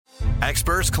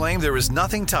Experts claim there is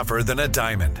nothing tougher than a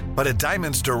diamond. But at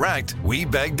Diamonds Direct, we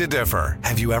beg to differ.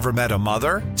 Have you ever met a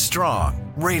mother?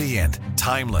 Strong, radiant,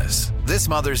 timeless. This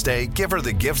Mother's Day, give her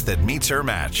the gift that meets her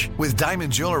match. With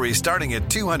diamond jewelry starting at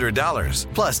 $200.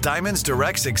 Plus Diamonds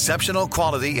Direct's exceptional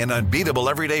quality and unbeatable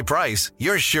everyday price,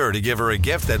 you're sure to give her a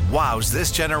gift that wows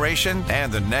this generation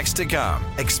and the next to come.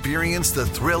 Experience the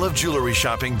thrill of jewelry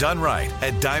shopping done right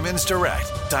at Diamonds Direct.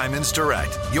 Diamonds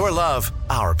Direct. Your love,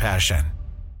 our passion.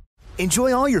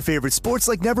 Enjoy all your favorite sports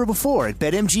like never before at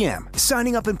BetMGM.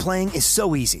 Signing up and playing is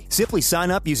so easy. Simply sign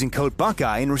up using code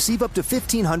Buckeye and receive up to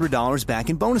 $1,500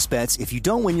 back in bonus bets if you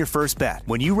don't win your first bet.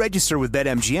 When you register with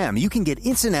BetMGM, you can get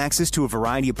instant access to a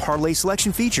variety of parlay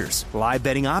selection features, live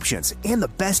betting options, and the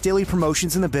best daily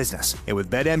promotions in the business. And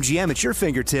with BetMGM at your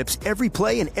fingertips, every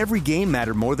play and every game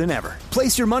matter more than ever.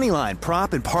 Place your moneyline,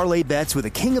 prop, and parlay bets with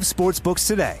the king of sportsbooks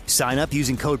today. Sign up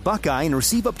using code Buckeye and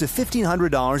receive up to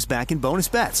 $1,500 back in bonus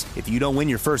bets if you don't win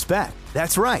your first bet.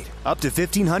 That's right, up to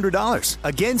 $1,500.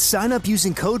 Again, sign up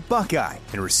using code Buckeye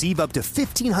and receive up to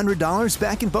 $1,500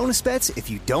 back in bonus bets if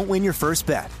you don't win your first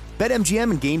bet.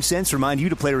 BetMGM and GameSense remind you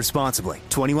to play responsibly.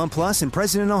 21 plus and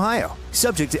present in Ohio.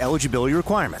 Subject to eligibility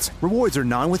requirements. Rewards are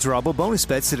non-withdrawable bonus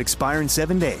bets that expire in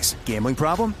 7 days. Gambling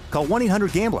problem? Call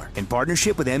 1-800-GAMBLER in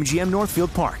partnership with MGM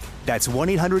Northfield Park. That's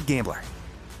 1-800-GAMBLER.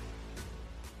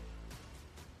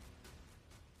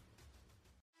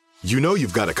 You know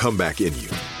you've got a comeback in you.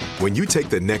 When you take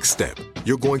the next step,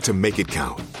 you're going to make it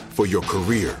count. For your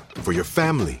career, for your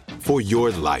family, for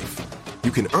your life. You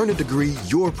can earn a degree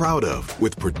you're proud of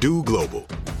with Purdue Global.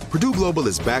 Purdue Global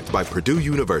is backed by Purdue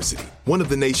University, one of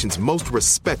the nation's most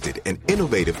respected and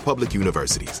innovative public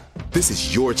universities. This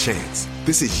is your chance.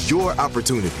 This is your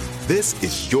opportunity. This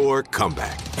is your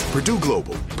comeback. Purdue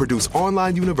Global, Purdue's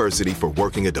online university for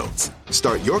working adults.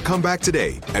 Start your comeback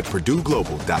today at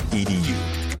purdueglobal.edu.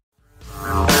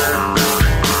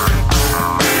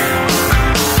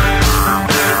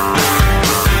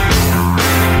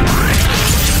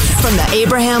 From the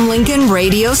Abraham Lincoln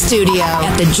Radio Studio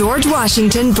at the George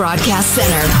Washington Broadcast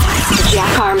Center,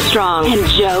 Jack Armstrong and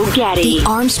Joe Getty. The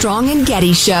Armstrong and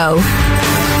Getty Show.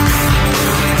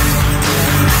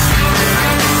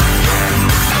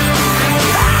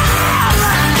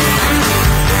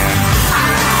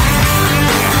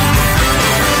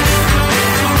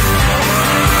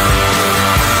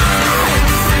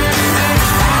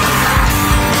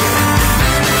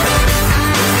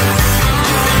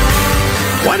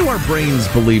 Why do our brains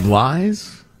believe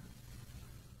lies?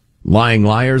 Lying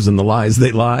liars and the lies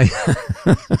they lie.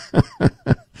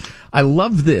 I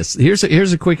love this. Here's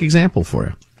a quick example for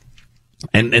you.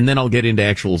 And then I'll get into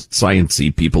actual science-y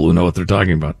people who know what they're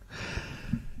talking about.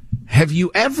 Have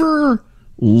you ever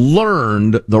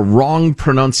learned the wrong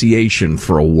pronunciation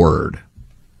for a word?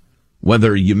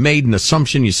 Whether you made an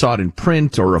assumption, you saw it in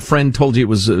print, or a friend told you it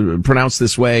was pronounced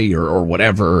this way, or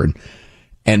whatever,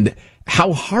 and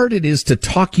how hard it is to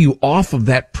talk you off of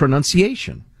that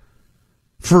pronunciation.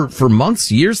 For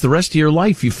months, years, the rest of your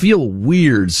life, you feel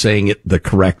weird saying it the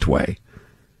correct way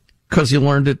because you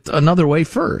learned it another way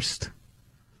first.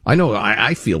 I know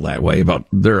I feel that way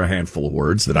there are a handful of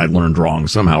words that I learned wrong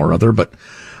somehow or other, but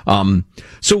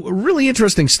so really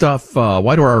interesting stuff.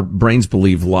 Why do our brains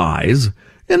believe lies?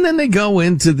 And then they go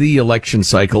into the election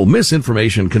cycle,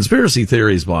 misinformation, conspiracy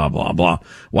theories, blah, blah, blah.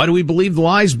 Why do we believe the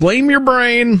lies? Blame your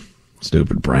brain.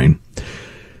 Stupid brain.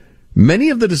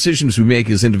 Many of the decisions we make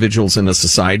as individuals in a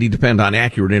society depend on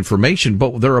accurate information,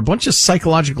 but there are a bunch of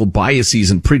psychological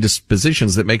biases and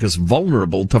predispositions that make us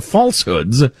vulnerable to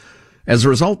falsehoods. As a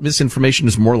result, misinformation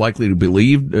is more likely to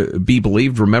be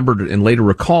believed, remembered, and later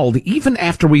recalled, even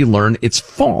after we learn it's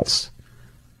false.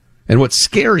 And what's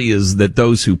scary is that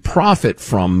those who profit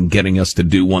from getting us to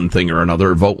do one thing or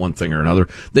another, vote one thing or another,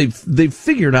 they've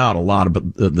figured out a lot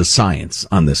about the science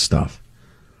on this stuff.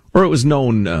 Or it was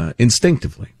known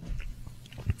instinctively.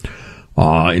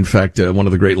 In fact, one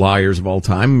of the great liars of all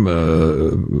time,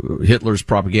 Hitler's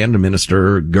propaganda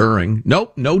minister, Goering.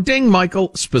 Nope, no ding,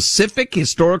 Michael. Specific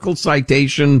historical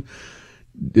citation.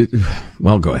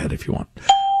 Well, go ahead if you want.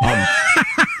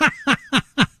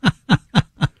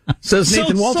 Says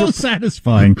Nathan Walter. So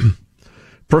satisfying.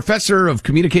 Professor of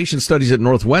Communication Studies at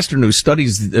Northwestern, who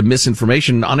studies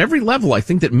misinformation on every level. I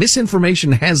think that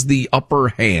misinformation has the upper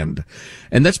hand.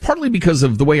 And that's partly because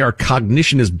of the way our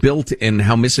cognition is built and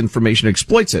how misinformation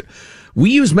exploits it.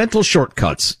 We use mental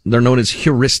shortcuts. They're known as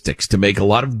heuristics to make a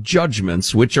lot of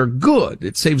judgments, which are good.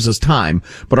 It saves us time,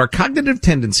 but our cognitive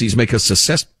tendencies make us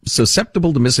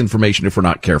susceptible to misinformation if we're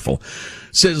not careful.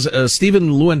 Says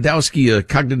Stephen Lewandowski, a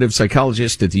cognitive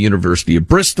psychologist at the University of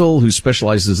Bristol, who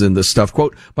specializes in this stuff.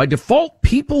 Quote, by default,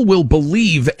 people will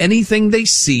believe anything they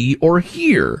see or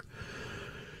hear.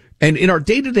 And in our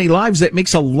day-to-day lives, that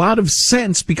makes a lot of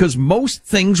sense because most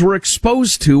things we're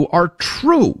exposed to are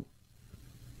true.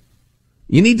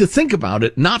 You need to think about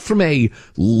it, not from a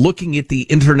looking at the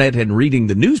internet and reading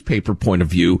the newspaper point of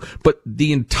view, but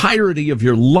the entirety of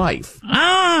your life.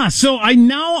 So I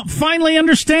now finally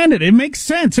understand it. It makes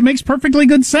sense. It makes perfectly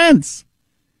good sense.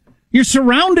 You're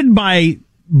surrounded by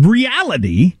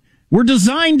reality. We're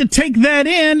designed to take that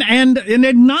in and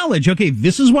acknowledge, okay,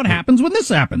 this is what happens when this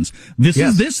happens. This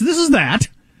is this is that.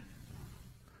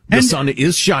 The sun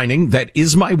is shining. That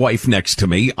is my wife next to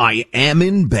me. I am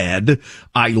in bed.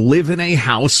 I live in a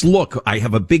house. Look, I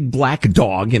have a big black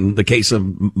dog in the case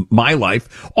of my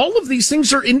life. All of these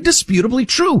things are indisputably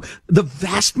true. The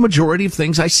vast majority of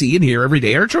things I see and hear every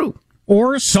day are true.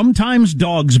 Or sometimes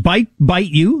dogs bite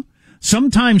you.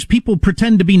 Sometimes people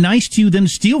pretend to be nice to you, then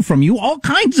steal from you. All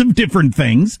kinds of different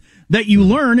things that you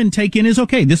learn and take in as,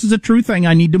 okay, this is a true thing.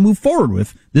 I need to move forward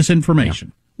with this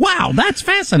information. Yeah. Wow, that's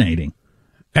fascinating.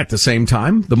 At the same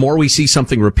time, the more we see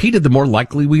something repeated, the more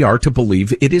likely we are to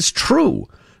believe it is true.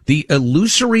 The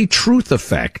illusory truth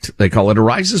effect, they call it,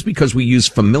 arises because we use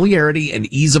familiarity and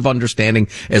ease of understanding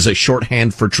as a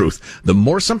shorthand for truth. The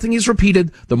more something is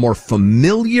repeated, the more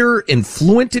familiar and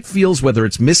fluent it feels, whether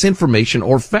it's misinformation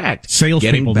or fact.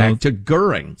 Getting back to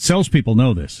Goering. Salespeople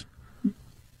know this.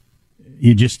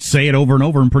 You just say it over and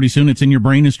over, and pretty soon it's in your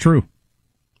brain as true.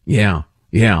 Yeah.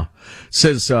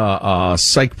 Says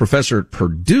psych professor at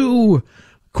Purdue,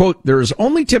 quote, there is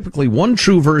only typically one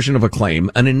true version of a claim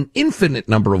and an infinite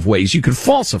number of ways you can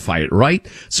falsify it, right?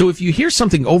 So if you hear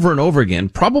something over and over again,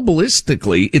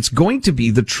 probabilistically, it's going to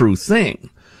be the true thing.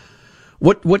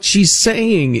 What she's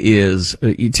saying is,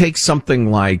 you take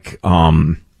something like,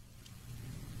 I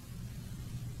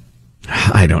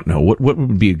don't know, what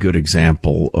would be a good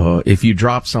example? If you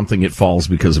drop something, it falls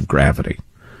because of gravity.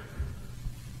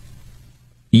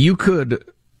 You could,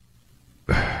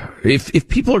 if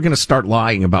people are going to start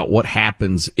lying about what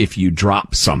happens if you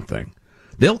drop something,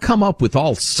 they'll come up with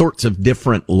all sorts of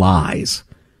different lies.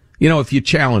 You know, if you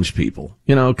challenge people,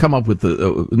 come up with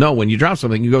no, when you drop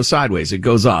something, you go sideways, it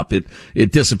goes up, it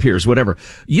disappears, whatever.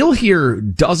 You'll hear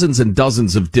dozens and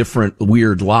dozens of different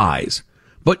weird lies,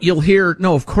 but you'll hear,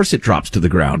 no, of course it drops to the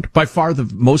ground. By far the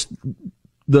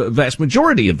vast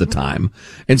majority of the time.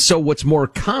 And so what's more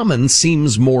common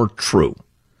seems more true.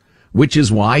 Which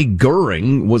is why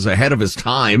Goering was ahead of his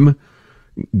time,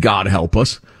 God help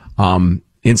us,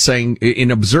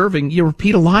 in observing, you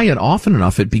repeat a lie often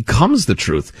enough, it becomes the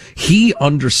truth. He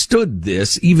understood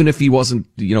this, even if he wasn't,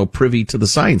 privy to the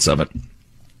science of it.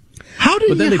 How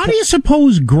do you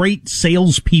suppose great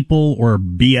salespeople or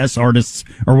BS artists,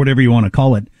 or whatever you want to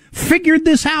call it, figured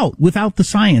this out without the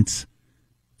science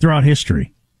throughout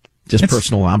history? Just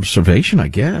personal observation, I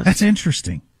guess. That's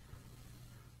interesting.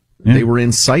 Yeah. They were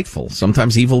insightful.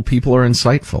 Sometimes evil people are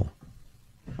insightful,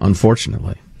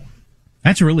 unfortunately.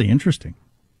 That's really interesting.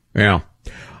 Yeah.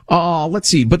 Let's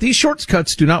see. But these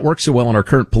shortcuts do not work so well in our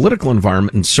current political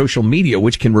environment and social media,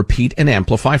 which can repeat and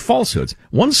amplify falsehoods.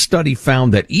 One study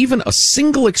found that even a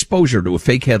single exposure to a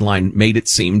fake headline made it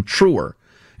seem truer.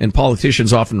 And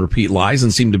politicians often repeat lies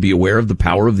and seem to be aware of the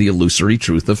power of the illusory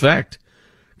truth effect.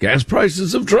 Gas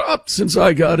prices have dropped since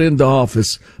I got into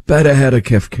office. Bet I had a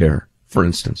Kefcare, for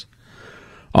instance.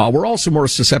 We're also more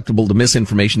susceptible to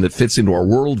misinformation that fits into our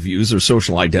worldviews or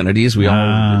social identities. We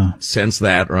all sense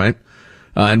that, right?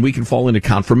 And we can fall into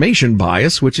confirmation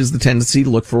bias, which is the tendency to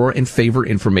look for and favor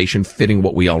information fitting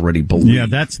what we already believe. Yeah,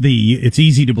 it's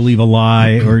easy to believe a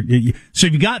lie. So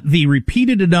if you got the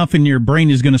repeated enough and your brain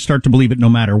is going to start to believe it no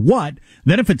matter what,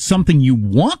 then if it's something you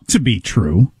want to be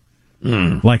true,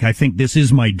 like I think this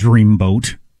is my dream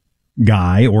boat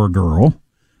guy or girl.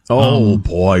 Oh,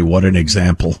 boy, what an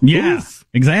example. Yeah, Oof.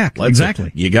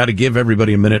 Exactly. You got to give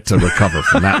everybody a minute to recover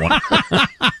from that one.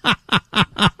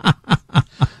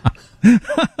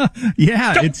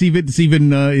 Yeah, it's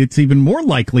even more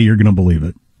likely you're going to believe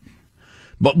it.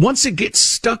 But once it gets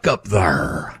stuck up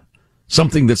there,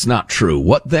 something that's not true,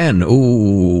 what then?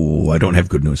 Oh, I don't have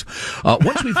good news.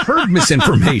 Once we've heard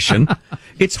misinformation,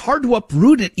 it's hard to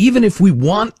uproot it even if we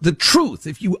want the truth.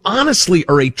 If you honestly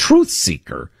are a truth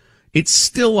seeker, It's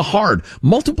still hard.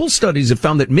 Multiple studies have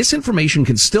found that misinformation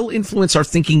can still influence our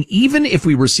thinking even if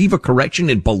we receive a correction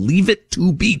and believe it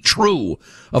to be true.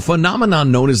 A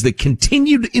phenomenon known as the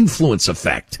continued influence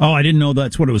effect. Oh, I didn't know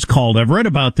that's what it was called. I've read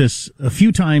about this a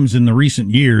few times in the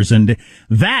recent years, and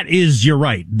that is, you're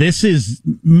right. This is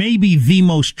maybe the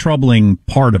most troubling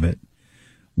part of it.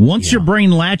 Once your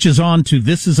brain latches on to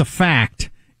this is a fact,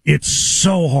 it's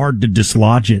so hard to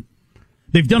dislodge it.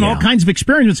 They've done all kinds of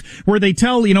experiments where they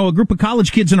tell, a group of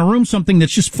college kids in a room something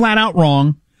that's just flat out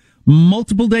wrong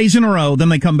multiple days in a row. Then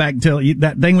they come back and tell you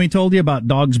that thing we told you about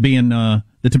dogs being, the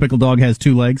typical dog has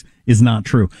 2 legs is not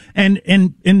true. And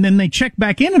then they check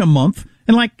back in a month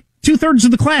and like 2/3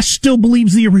 of the class still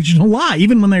believes the original lie,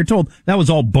 even when they're told that was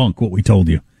all bunk what we told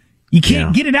you. You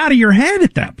can't get it out of your head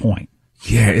at that point.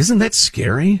 Yeah. Isn't that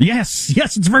scary? Yes,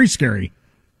 it's very scary.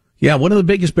 Yeah, one of the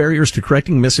biggest barriers to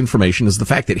correcting misinformation is the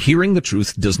fact that hearing the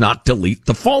truth does not delete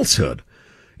the falsehood.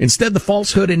 Instead, the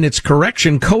falsehood and its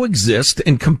correction coexist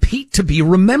and compete to be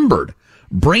remembered.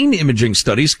 Brain imaging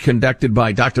studies conducted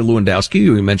by Dr. Lewandowski,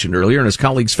 who we mentioned earlier, and his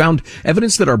colleagues found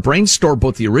evidence that our brains store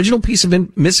both the original piece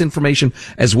of misinformation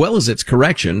as well as its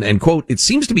correction. And, quote, it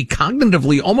seems to be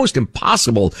cognitively almost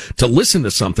impossible to listen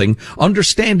to something,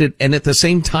 understand it, and at the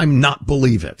same time not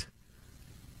believe it.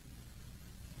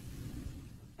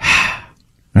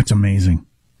 That's amazing.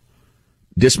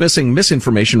 Dismissing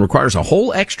misinformation requires a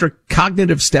whole extra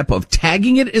cognitive step of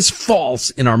tagging it as false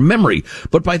in our memory.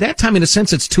 But by that time, in a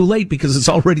sense, it's too late because it's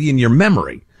already in your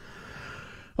memory.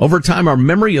 Over time, our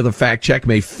memory of the fact check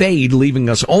may fade, leaving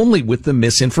us only with the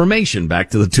misinformation. Back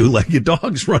to the 2-legged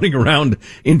dogs running around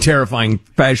in terrifying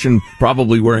fashion,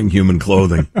 probably wearing human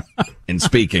clothing and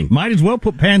speaking. Might as well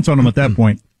put pants on them at that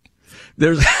point.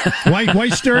 Why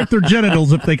stare at their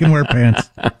genitals if they can wear pants?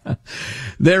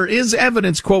 There is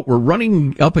evidence, quote, we're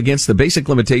running up against the basic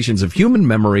limitations of human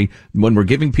memory when we're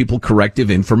giving people corrective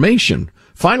information.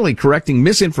 Finally, correcting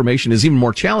misinformation is even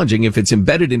more challenging if it's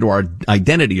embedded into our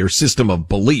identity or system of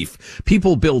belief.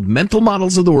 People build mental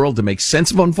models of the world to make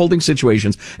sense of unfolding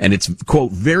situations, and it's,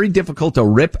 quote, very difficult to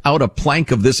rip out a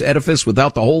plank of this edifice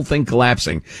without the whole thing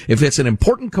collapsing. If it's an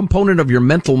important component of your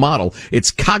mental model,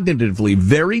 it's cognitively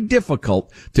very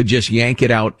difficult to just yank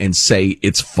it out and say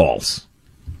it's false.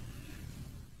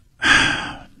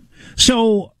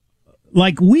 So,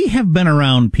 like, we have been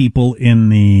around people in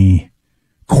the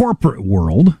corporate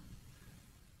world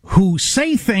who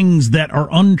say things that are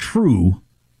untrue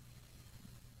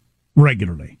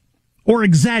regularly, or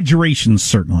exaggerations,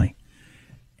 certainly,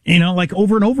 like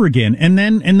over and over again. And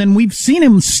then we've seen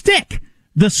him stick.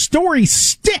 The story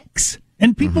sticks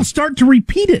and people start to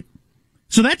repeat it.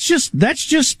 So that's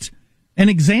just an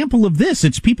example of this.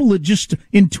 It's people that just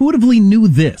intuitively knew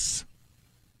this.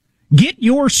 Get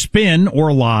your spin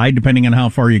or lie, depending on how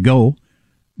far you go.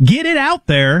 Get it out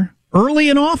there early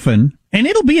and often, and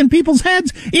it'll be in people's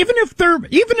heads, even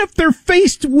if they're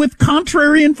faced with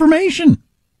contrary information.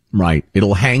 Right.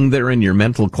 It'll hang there in your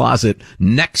mental closet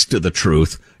next to the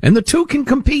truth, and the two can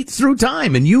compete through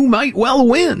time, and you might well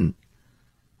win.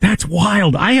 That's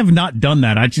wild. I have not done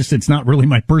that. It's not really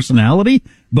my personality,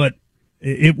 but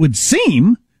it would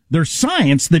seem there's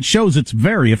science that shows it's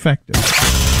very effective.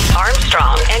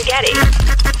 Armstrong and Getty.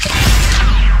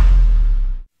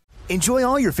 Enjoy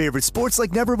all your favorite sports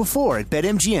like never before at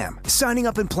BetMGM. Signing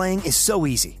up and playing is so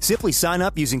easy. Simply sign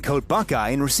up using code Buckeye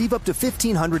and receive up to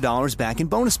 $1,500 back in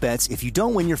bonus bets if you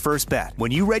don't win your first bet.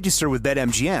 When you register with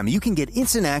BetMGM, you can get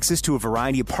instant access to a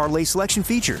variety of parlay selection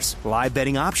features, live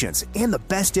betting options, and the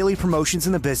best daily promotions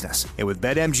in the business. And with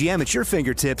BetMGM at your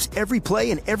fingertips, every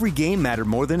play and every game matter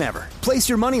more than ever. Place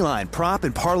your moneyline, prop,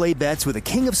 and parlay bets with the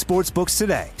king of sportsbooks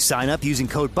today. Sign up using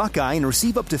code Buckeye and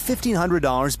receive up to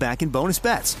 $1,500 back in bonus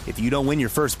bets if you don't win your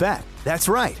first bet. That's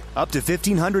right, up to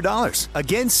 $1,500.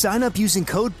 Again, sign up using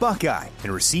code Buckeye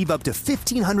and receive up to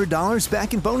 $1,500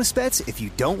 back in bonus bets if you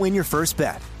don't win your first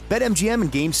bet. BetMGM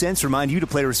and GameSense remind you to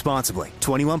play responsibly.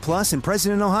 21 plus and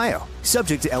present in Ohio.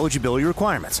 Subject to eligibility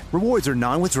requirements. Rewards are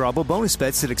non-withdrawable bonus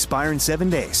bets that expire in 7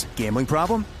 days. Gambling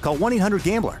problem? Call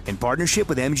 1-800-GAMBLER in partnership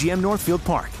with MGM Northfield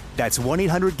Park. That's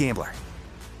 1-800-GAMBLER.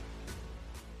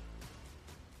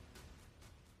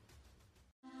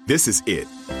 This is it.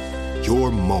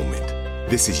 Your moment.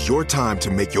 This is your time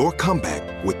to make your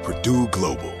comeback with Purdue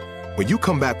Global. When you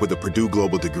come back with a Purdue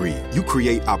Global degree, you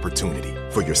create opportunity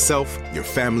for yourself, your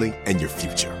family, and your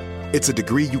future. It's a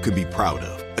degree you can be proud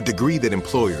of, a degree that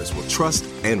employers will trust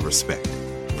and respect.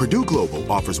 Purdue Global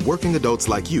offers working adults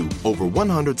like you over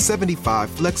 175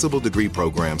 flexible degree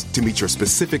programs to meet your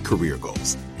specific career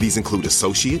goals. These include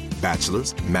associate,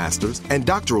 bachelor's, master's, and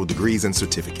doctoral degrees and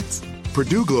certificates.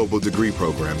 Purdue Global degree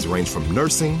programs range from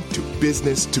nursing to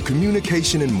business to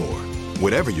communication and more.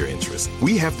 Whatever your interest,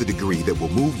 we have the degree that will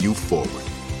move you forward.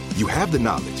 You have the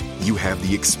knowledge, you have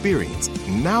the experience.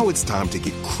 Now it's time to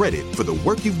get credit for the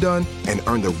work you've done and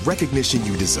earn the recognition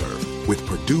you deserve with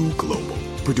Purdue Global,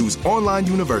 Purdue's online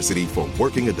university for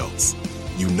working adults.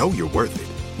 You know you're worth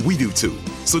it. We do too.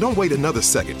 So don't wait another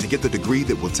second to get the degree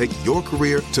that will take your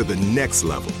career to the next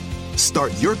level.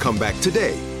 Start your comeback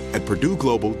today at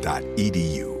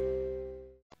purdueglobal.edu.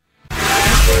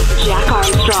 Jack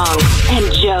Armstrong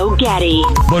and Joe Getty.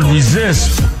 But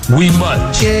resist, we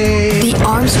must. The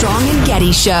Armstrong and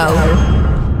Getty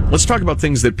Show. Let's talk about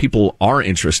things that people are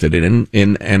interested in,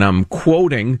 and I'm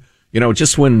quoting,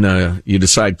 just when you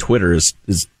decide Twitter is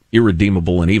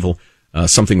irredeemable and evil,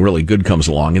 something really good comes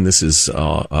along, and this is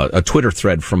a Twitter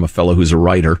thread from a fellow who's a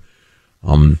writer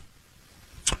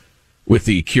with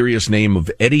the curious name of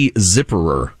Eddie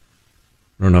Zipperer.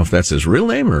 I don't know if that's his real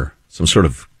name or some sort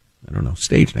of,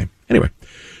 stage name. Anyway,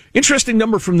 interesting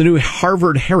number from the new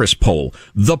Harvard-Harris poll.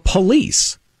 The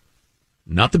police,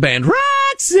 not the band,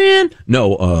 Roxanne, no,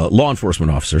 law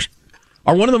enforcement officers,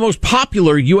 are one of the most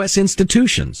popular U.S.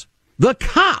 institutions. The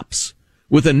cops,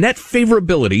 with a net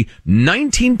favorability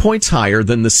 19 points higher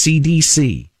than the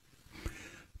CDC.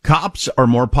 Cops are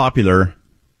more popular,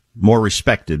 more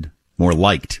respected, more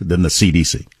liked than the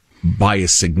CDC. By a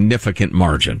significant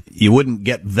margin. You wouldn't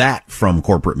get that from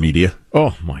corporate media.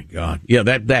 Oh, my God. Yeah,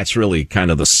 that's really kind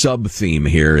of the sub-theme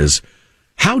here is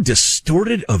how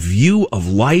distorted a view of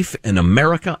life in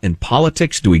America and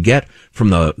politics do we get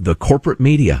from the corporate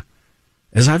media?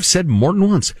 As I've said more than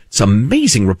once, it's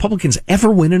amazing Republicans ever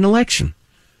win an election.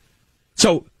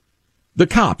 So the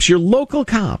cops, your local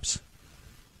cops,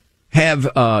 have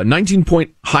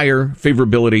 19-point higher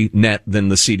favorability net than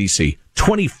the CDC,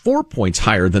 24 points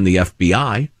higher than the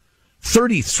FBI,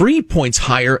 33 points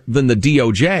higher than the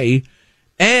DOJ,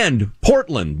 and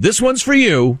Portland, this one's for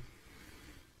you,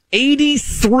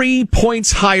 83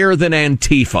 points higher than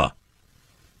Antifa.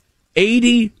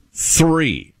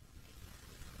 83.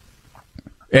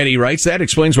 Eddie writes, that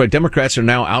explains why Democrats are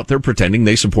now out there pretending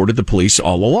they supported the police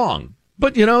all along.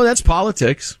 But, that's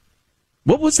politics.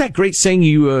 What was that great saying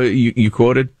you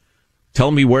quoted?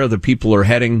 Tell me where the people are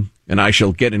heading, and I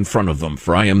shall get in front of them,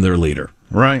 for I am their leader.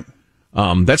 Right.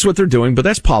 That's what they're doing, but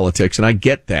that's politics, and I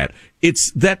get that.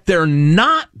 It's that they're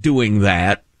not doing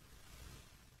that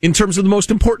in terms of the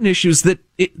most important issues that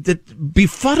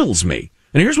befuddles me.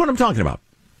 And here's what I'm talking about.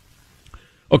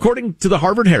 According to the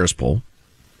Harvard-Harris poll,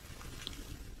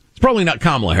 it's probably not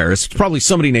Kamala Harris. It's probably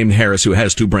somebody named Harris who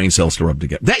has two brain cells to rub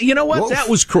together. That, you know what? Whoa. That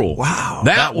was cruel. Wow.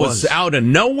 That was out of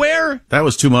nowhere. That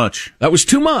was too much. That was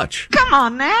too much. Come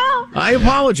on now. I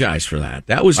apologize for that.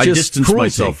 That was just I distanced cruelty.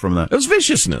 myself from that. It was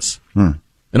viciousness. And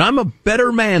I'm a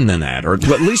better man than that, or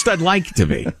at least I'd like to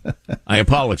be. I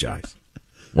apologize.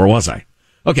 Or was I?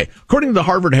 Okay. According to the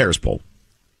Harvard-Harris poll,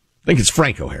 I think it's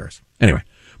Franco Harris. Anyway,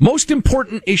 most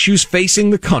important issues facing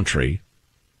the country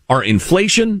are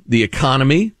inflation, the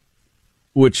economy,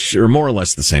 which are more or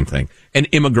less the same thing, and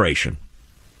immigration.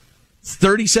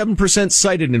 37%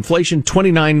 cited inflation,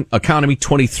 29% economy,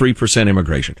 23%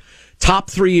 immigration. Top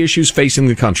three issues facing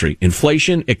the country: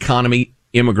 inflation, economy,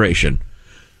 immigration.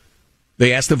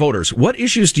 They asked the voters, what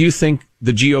issues do you think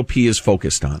the GOP is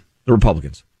focused on? The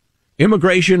Republicans.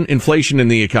 Immigration, inflation,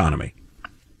 and the economy.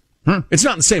 It's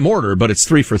not in the same order, but it's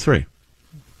 3 for 3.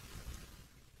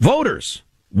 Voters,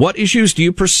 what issues do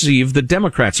you perceive the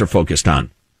Democrats are focused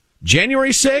on? January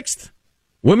 6th,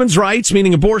 women's rights,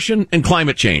 meaning abortion, and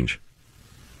climate change.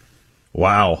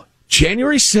 Wow.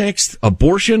 January 6th,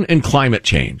 abortion and climate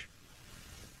change.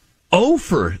 0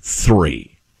 for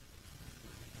 3.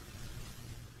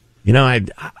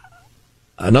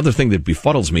 Another thing that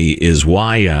befuddles me is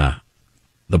why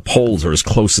the polls are as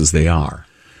close as they are.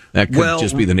 That could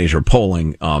just be the nature of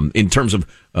polling in terms of,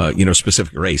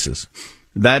 specific races.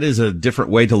 That is a different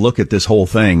way to look at this whole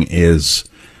thing is...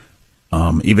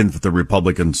 even if the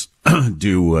Republicans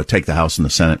do take the House and the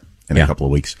Senate in a couple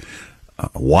of weeks,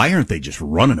 why aren't they just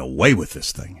running away with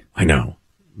this thing? I know.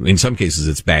 In some cases,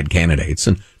 it's bad candidates.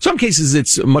 In some cases,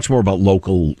 it's much more about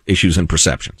local issues and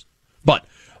perceptions. But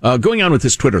going on with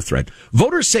this Twitter thread,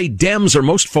 voters say Dems are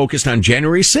most focused on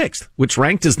January 6th, which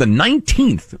ranked as the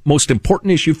 19th most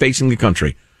important issue facing the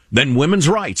country. Then women's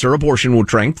rights or abortion,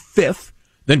 which ranked 5th.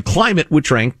 Then climate,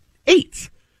 which ranked 8th.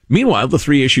 Meanwhile, the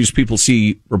three issues people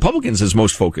see Republicans as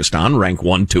most focused on rank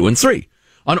 1, 2, and 3.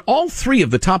 On all three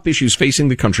of the top issues facing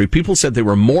the country, people said they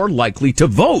were more likely to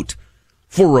vote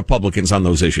for Republicans on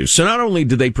those issues. So not only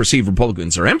do they perceive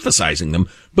Republicans are emphasizing them,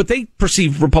 but they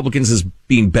perceive Republicans as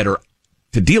being better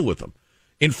to deal with them.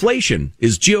 Inflation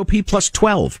is GOP plus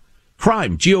 12.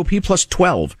 Crime, GOP plus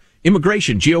 12.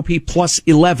 Immigration, GOP plus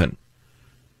 11.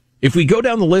 If we go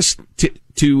down the list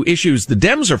to issues the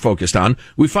Dems are focused on,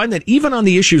 we find that even on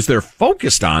the issues they're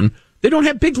focused on, they don't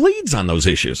have big leads on those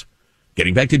issues.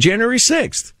 Getting back to January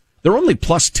 6th, they're only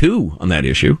plus 2 on that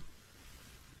issue.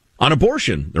 On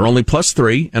abortion, they're only plus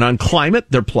 3. And on climate,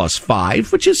 they're plus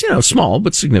 5, which is, small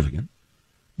but significant.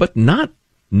 But not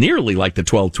nearly like the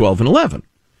 12, 12, and 11.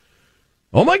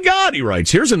 Oh my God, he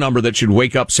writes, here's a number that should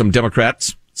wake up some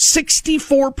Democrats.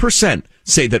 64%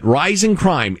 say that rising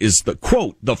crime is the,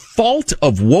 quote, the fault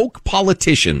of woke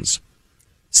politicians.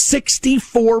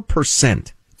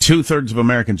 64%. 2/3 of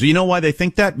Americans. You know why they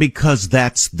think that? Because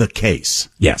that's the case.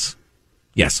 Yes.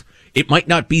 It might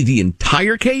not be the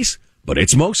entire case, but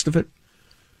it's most of it.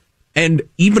 And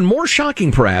even more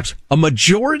shocking, perhaps, a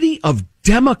majority of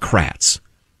Democrats,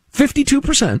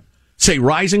 52%, say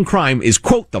rising crime is,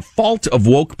 quote, the fault of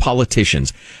woke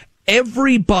politicians.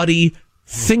 Everybody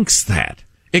thinks that,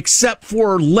 except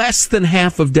for less than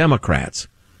half of Democrats.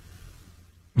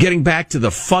 Getting back to the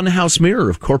funhouse mirror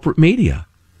of corporate media.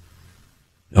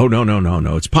 Oh,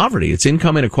 no. It's poverty. It's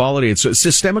income inequality. It's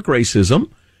systemic racism.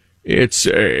 It's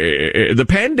the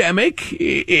pandemic.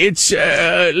 It's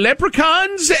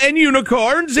leprechauns and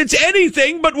unicorns. It's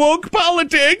anything but woke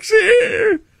politics.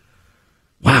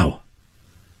 Wow.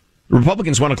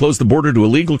 Republicans want to close the border to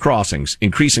illegal crossings,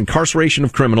 increase incarceration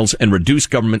of criminals, and reduce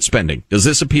government spending. Does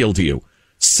this appeal to you?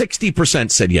 60%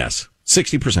 said yes.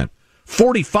 60%.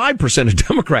 45% of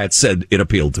Democrats said it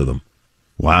appealed to them.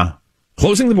 Wow.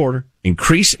 Closing the border,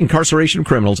 increase incarceration of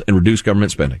criminals, and reduce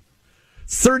government spending.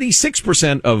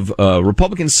 36% of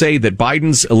Republicans say that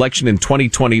Biden's election in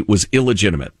 2020 was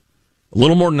illegitimate. A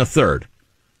little more than a third.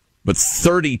 But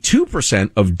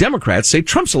 32% of Democrats say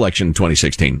Trump's election in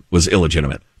 2016 was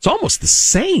illegitimate. It's almost the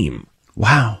same.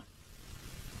 Wow.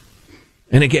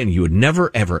 And again, you would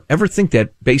never, ever think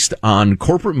that based on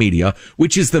corporate media,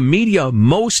 which is the media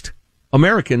most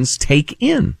Americans take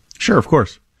in. Sure, of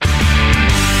course.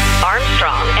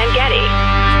 Armstrong and Getty.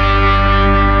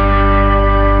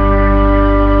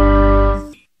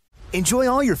 Enjoy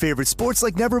all your favorite sports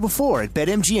like never before at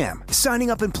BetMGM. Signing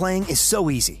up and playing is so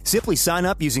easy. Simply sign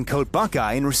up using code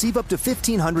Buckeye and receive up to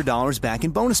 $1,500 back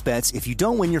in bonus bets if you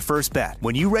don't win your first bet.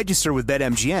 When you register with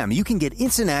BetMGM, you can get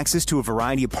instant access to a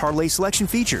variety of parlay selection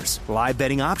features, live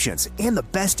betting options, and the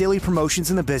best daily promotions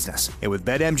in the business. And with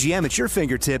BetMGM at your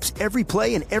fingertips, every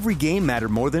play and every game matter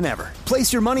more than ever.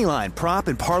 Place your moneyline, prop,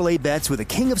 and parlay bets with the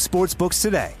king of sportsbooks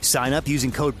today. Sign up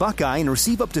using code Buckeye and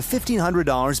receive up to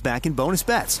 $1,500 back in bonus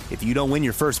bets if you don't win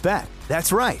your first bet.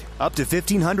 That's right, up to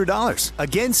 $1,500.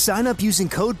 Again, sign up using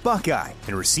code Buckeye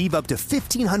and receive up to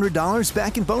 $1,500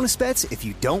 back in bonus bets if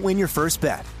you don't win your first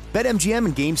bet. BetMGM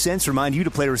and GameSense remind you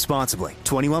to play responsibly.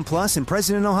 21 plus and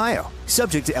present in Ohio.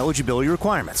 Subject to eligibility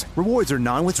requirements. Rewards are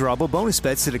non-withdrawable bonus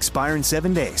bets that expire in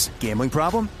 7 days. Gambling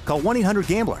problem? Call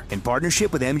 1-800-GAMBLER in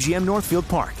partnership with MGM Northfield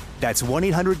Park. That's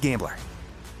 1-800-GAMBLER.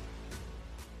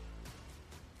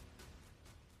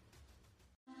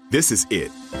 This is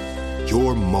it.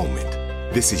 Your moment.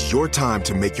 This is your time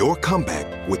to make your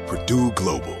comeback with Purdue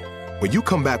Global. When you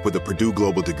come back with a Purdue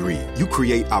Global degree, you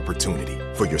create opportunity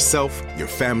for yourself, your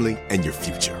family, and your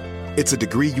future. It's a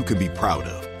degree you can be proud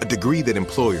of, a degree that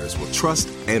employers will trust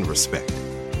and respect.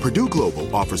 Purdue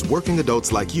Global offers working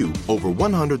adults like you over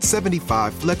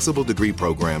 175 flexible degree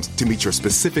programs to meet your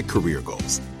specific career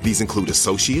goals. These include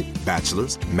associate,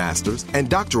 bachelor's, master's, and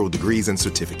doctoral degrees and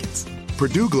certificates.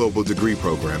 Purdue Global degree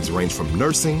programs range from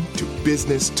nursing to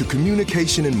business to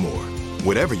communication and more.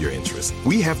 Whatever your interest,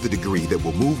 we have the degree that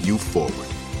will move you forward.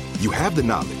 You have the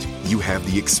knowledge, you have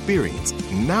the experience.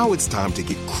 Now it's time to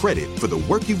get credit for the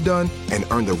work you've done and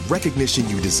earn the recognition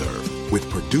you deserve with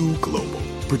Purdue Global,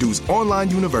 Purdue's online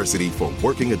university for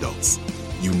working adults.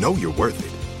 You know you're worth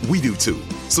it. We do too.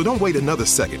 So don't wait another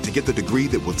second to get the degree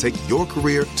that will take your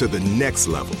career to the next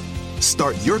level.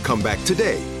 Start your comeback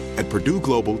today at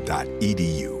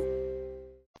purdueglobal.edu.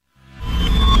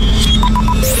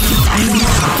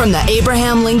 From the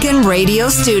Abraham Lincoln Radio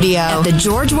Studio at the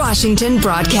George Washington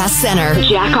Broadcast Center.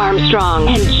 Jack Armstrong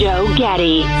and Joe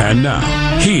Getty. And now,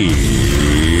 here's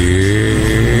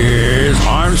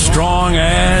Armstrong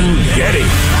and Getty.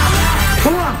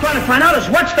 All I'm trying to find out is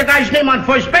what's the guy's name on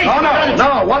first base?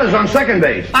 No, what is on second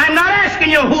base? I'm not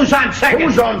asking you who's on second.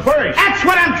 Who's on first? That's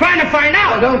what I'm trying to find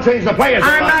out. Well, don't change the players.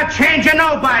 I'm not changing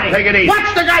nobody. Take it easy.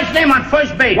 What's the guy's name on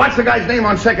first base? What's the guy's name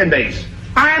on second base?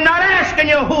 I'm not asking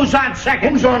you who's on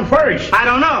second. Who's on first? I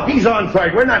don't know. He's on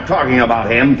third. We're not talking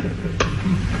about him.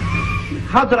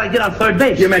 How did I get on third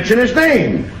base? You mentioned his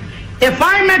name. If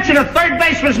I mention a third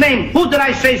baseman's name, who did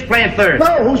I say is playing third?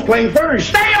 No, who's playing first?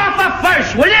 Stay off of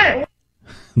first, will you?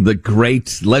 the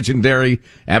great, legendary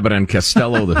Abbott and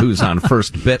Costello, the Who's on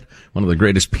First bit, one of the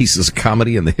greatest pieces of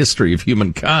comedy in the history of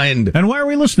humankind. And why are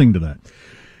we listening to that?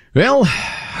 Well,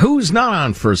 who's not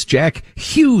on first, Jack?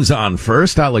 Hugh's on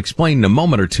first. I'll explain in a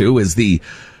moment or two as the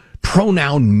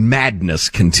pronoun madness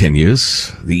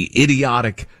continues, the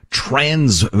idiotic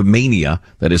transmania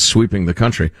that is sweeping the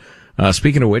country.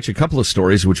 Speaking of which, a couple of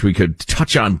stories which we could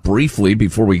touch on briefly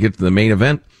before we get to the main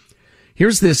event.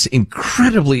 Here's this this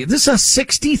is a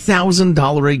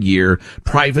 $60,000 a year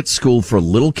private school for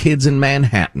little kids in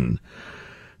Manhattan.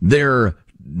 Their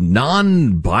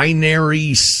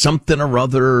non-binary something or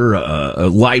other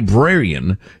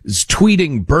librarian is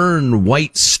tweeting, "Burn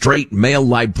white straight male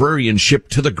librarianship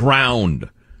to the ground."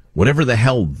 Whatever the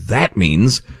hell that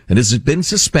means, and has been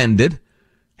suspended.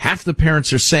 Half the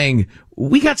parents are saying,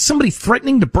 "We got somebody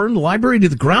threatening to burn the library to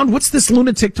the ground. What's this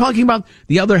lunatic talking about?"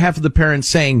 The other half of the parents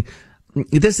saying,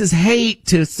 "This is hate,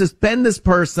 to suspend this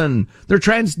person. They're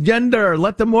transgender.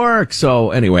 Let them work."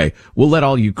 So anyway, we'll let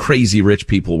all you crazy rich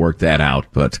people work that out.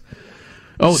 But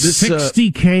this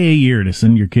 $60K a year to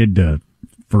send your kid to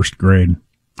first grade.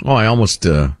 Oh, I almost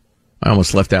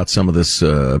left out some of this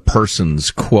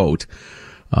person's quote.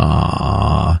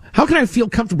 How can I feel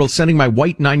comfortable sending my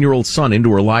white 9-year-old son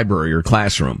into a library or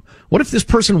classroom? What if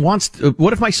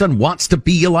what if my son wants to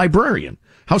be a librarian?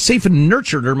 How safe and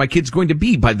nurtured are my kids going to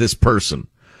be by this person?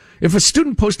 If a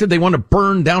student posted they want to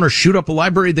burn down or shoot up a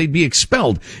library, they'd be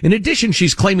expelled. In addition,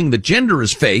 she's claiming the gender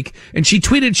is fake, and she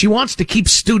tweeted she wants to keep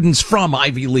students from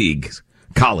Ivy League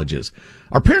colleges.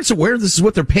 Are parents aware this is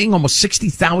what they're paying almost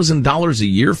 $60,000 a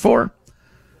year for?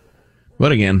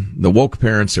 But again, the woke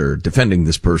parents are defending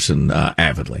this person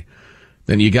avidly.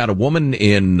 Then you got a woman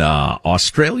in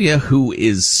Australia who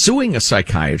is suing a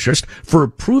psychiatrist for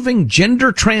approving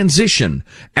gender transition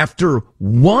after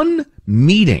one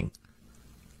meeting.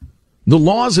 The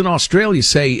laws in Australia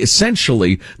say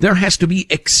essentially there has to be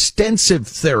extensive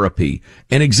therapy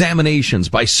and examinations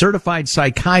by certified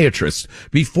psychiatrists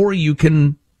before you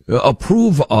can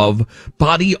approve of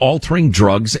body-altering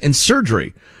drugs and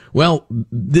surgery. Well,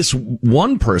 this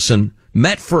one person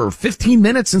met for 15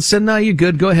 minutes and said, "No, you're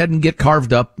good. Go ahead and get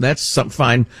carved up. That's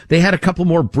fine." They had a couple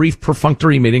more brief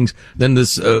perfunctory meetings. Then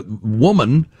this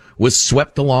woman was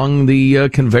swept along the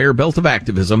conveyor belt of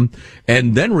activism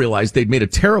and then realized they'd made a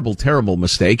terrible, terrible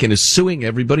mistake and is suing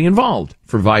everybody involved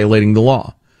for violating the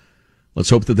law.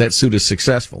 Let's hope that suit is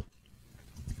successful.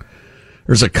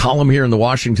 There's a column here in the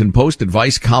Washington Post,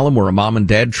 advice column, where a mom and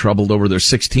dad troubled over their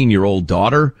 16-year-old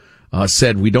daughter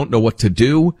said, "We don't know what to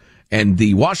do." And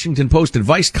the Washington Post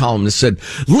advice columnist said,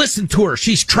 "Listen to her.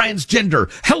 She's transgender.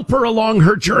 Help her along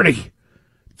her journey.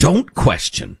 Don't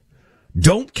question.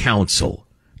 Don't counsel.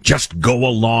 Just go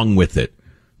along with it."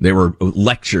 They were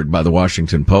lectured by the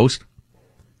Washington Post.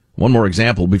 One more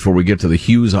example before we get to the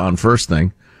Hughes on first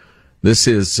thing. This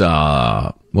is,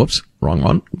 whoops, wrong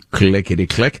one.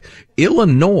 Clickety-click.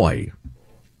 Illinois,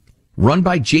 run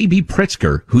by J.B.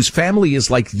 Pritzker, whose family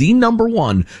is like the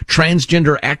 #1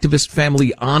 transgender activist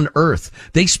family on earth.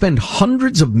 They spend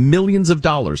hundreds of millions of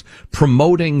dollars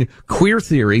promoting queer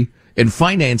theory and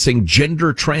financing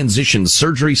gender transition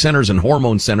surgery centers and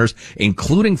hormone centers,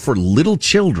 including for little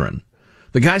children.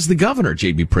 The guy's the governor,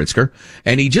 J.B. Pritzker,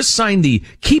 and he just signed the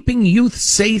Keeping Youth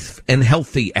Safe and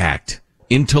Healthy Act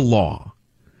into law,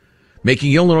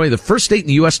 making Illinois the first state in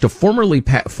the U.S. to formally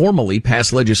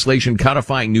pass legislation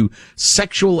codifying new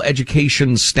sexual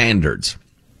education standards.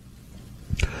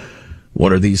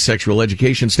 What are these sexual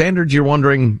education standards, you're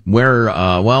wondering? Where,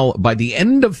 by the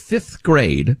end of 5th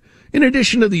grade, in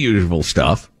addition to the usual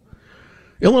stuff,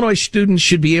 Illinois students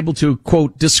should be able to,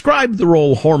 quote, describe the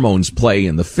role hormones play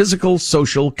in the physical,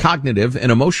 social, cognitive,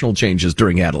 and emotional changes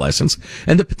during adolescence,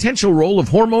 and the potential role of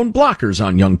hormone blockers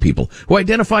on young people who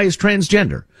identify as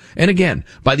transgender. And again,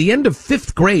 by the end of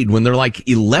 5th grade, when they're like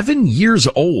 11 years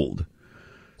old,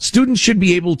 students should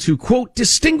be able to, quote,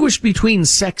 distinguish between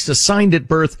sex assigned at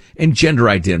birth and gender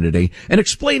identity and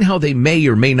explain how they may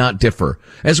or may not differ,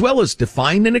 as well as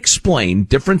define and explain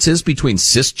differences between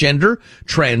cisgender,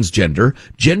 transgender,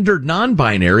 gender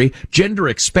non-binary, gender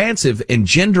expansive, and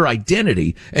gender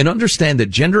identity, and understand that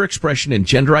gender expression and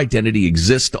gender identity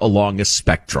exist along a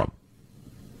spectrum.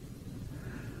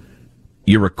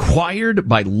 You're required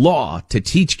by law to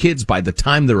teach kids by the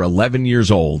time they're 11 years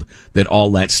old that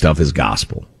all that stuff is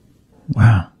gospel.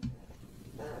 Wow.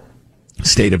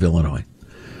 State of Illinois.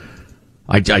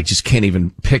 I just can't even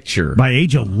picture. By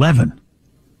age 11.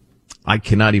 I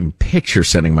cannot even picture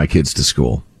sending my kids to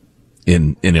school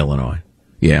in Illinois.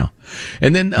 Yeah.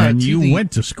 And then, and you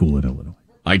went to school in Illinois.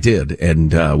 I did.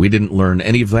 And, we didn't learn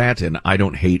any of that. And I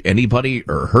don't hate anybody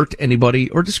or hurt anybody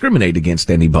or discriminate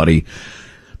against anybody.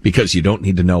 because you don't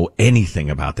need to know anything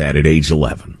about that at age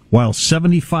 11. While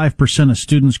 75% of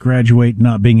students graduate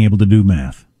not being able to do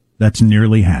math. That's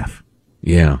nearly half.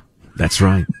 Yeah, that's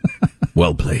right.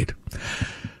 Well played.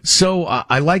 So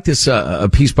I like this a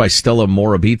piece by Stella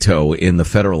Morabito in The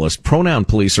Federalist. Pronoun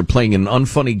police are playing an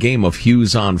unfunny game of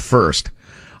Hugh's on first.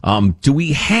 Do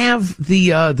we have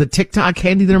the TikTok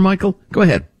handy there, Michael? Go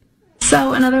ahead.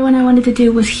 So another one I wanted to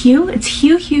do was Hugh. It's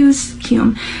Hugh Hughes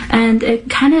Hume, and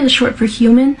it kind of is short for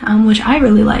human, which I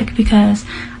really like because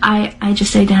I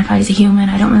just identify as a human.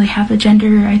 I don't really have a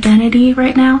gender identity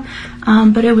right now,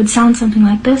 but it would sound something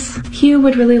like this. Hugh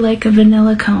would really like a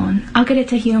vanilla cone. I'll get it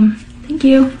to Hume. Thank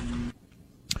you.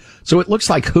 So it looks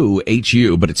like who,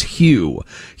 H-U, but it's Hugh.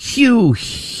 Hume.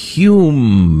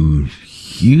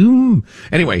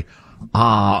 Anyway,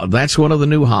 that's one of the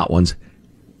new hot ones.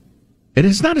 It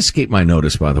has not escaped my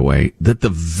notice, by the way, that the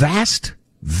vast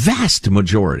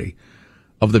majority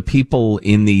of the people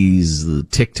in these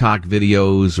TikTok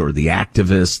videos or the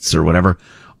activists or whatever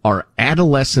are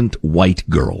adolescent white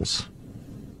girls.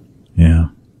 Yeah.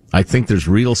 I think there's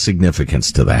real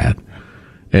significance to that.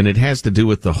 And it has to do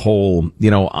with the whole,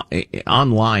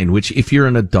 online, which if you're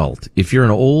an adult, if you're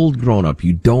an old grown-up,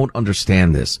 you don't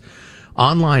understand this.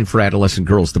 Online for adolescent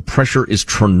girls, the pressure is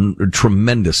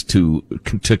tremendous to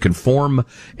conform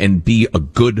and be a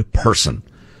good person.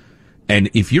 And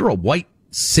if you're a white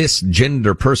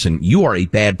cisgender person, you are a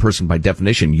bad person by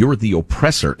definition. You're the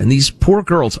oppressor. And these poor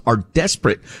girls are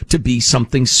desperate to be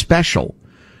something special.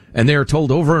 And they are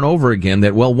told over and over again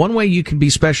that, well, one way you can be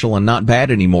special and not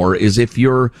bad anymore is if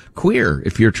you're queer,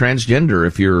 if you're transgender,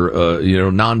 if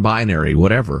you're, non-binary,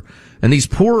 whatever. And these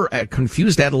poor,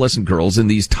 confused adolescent girls in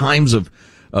these times of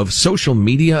social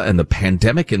media and the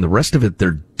pandemic and the rest of it,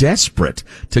 they're desperate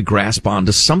to grasp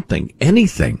onto something,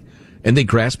 anything. And they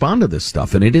grasp onto this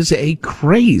stuff. And it is a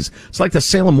craze. It's like the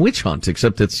Salem witch hunt,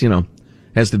 except it's,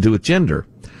 has to do with gender.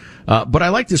 But I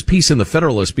like this piece in The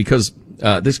Federalist because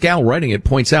this gal writing it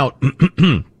points out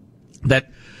that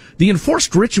the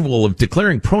enforced ritual of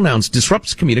declaring pronouns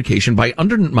disrupts communication by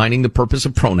undermining the purpose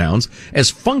of pronouns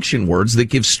as function words that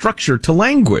give structure to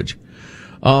language.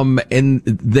 And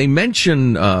they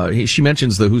mention, she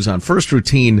mentions the Who's on First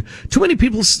routine.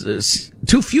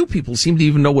 Too few people seem to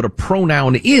even know what a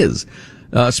pronoun is.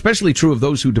 Especially true of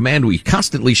those who demand we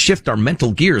constantly shift our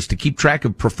mental gears to keep track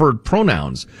of preferred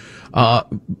pronouns.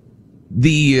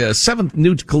 The Seventh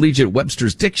New Collegiate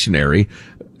Webster's Dictionary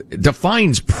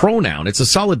defines pronoun. It's a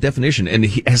solid definition. And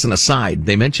as an aside,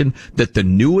 they mention that the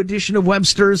new edition of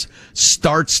Webster's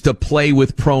starts to play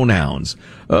with pronouns.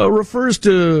 Refers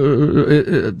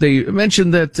to, they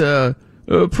mention that,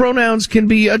 pronouns can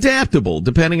be adaptable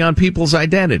depending on people's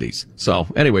identities. So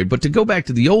anyway, but to go back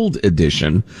to the old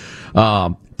edition,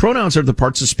 pronouns are the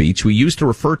parts of speech we use to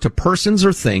refer to persons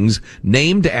or things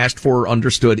named, asked for, or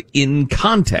understood in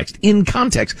context. In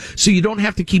context. So you don't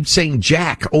have to keep saying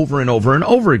Jack over and over and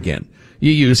over again.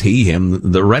 You use he,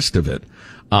 him, the rest of it.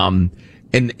 And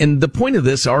the point of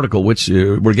this article, which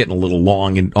we're getting a little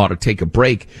long and ought to take a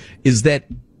break, is that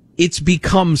it's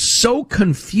become so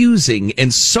confusing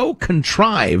and so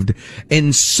contrived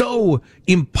and so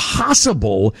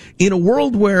impossible in a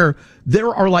world where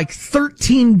there are like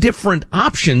 13 different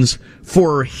options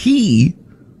for he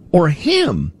or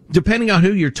him, depending on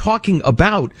who you're talking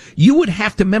about. You would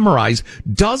have to memorize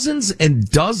dozens and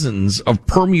dozens of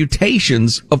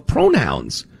permutations of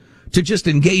pronouns to just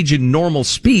engage in normal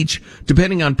speech,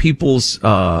 depending on people's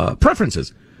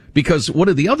preferences. Because one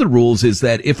of the other rules is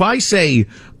that if I say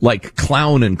like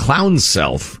clown and clown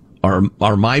self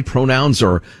are my pronouns,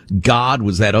 or God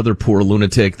was that other poor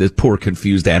lunatic, this poor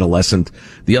confused adolescent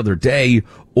the other day,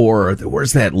 or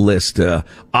where's that list?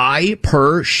 I,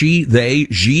 per, she, they,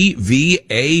 G, V,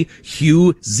 A,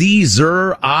 Hugh, Z,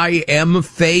 Zer, I, M,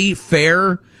 Fay,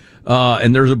 fair,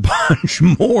 and there's a bunch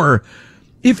more.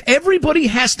 If everybody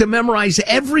has to memorize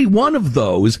every one of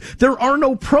those, there are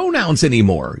no pronouns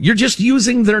anymore. You're just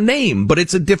using their name, but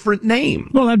it's a different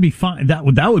name. Well, that'd be fine. That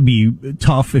would be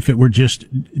tough if it were just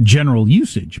general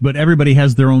usage, but everybody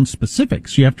has their own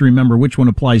specifics. You have to remember which one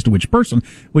applies to which person,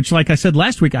 which, like I said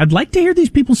last week, I'd like to hear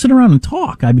these people sit around and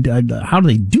talk. How do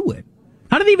they do it?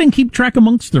 How do they even keep track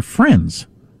amongst their friends?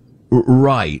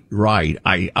 Right.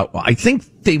 I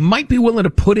think they might be willing to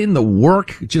put in the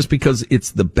work just because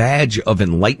it's the badge of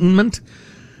enlightenment.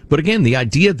 But again, the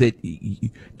idea that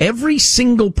every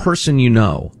single person you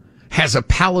know has a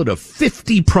palette of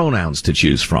 50 pronouns to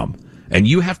choose from, and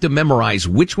you have to memorize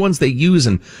which ones they use.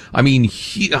 And I mean,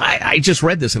 I just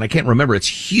read this and I can't remember.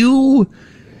 It's Hugh,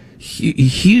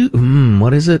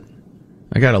 what is it?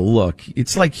 I gotta look.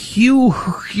 It's like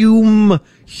Hume.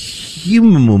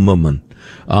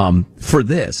 for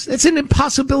this. It's an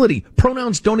impossibility.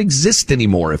 Pronouns don't exist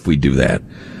anymore if we do that.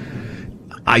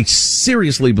 I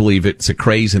seriously believe it's a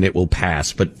craze and it will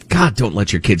pass, but God, don't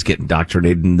let your kids get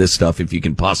indoctrinated in this stuff if you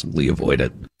can possibly avoid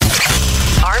it.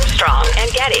 Armstrong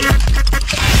and Getty.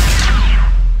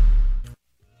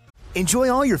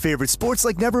 Enjoy all your favorite sports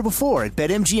like never before at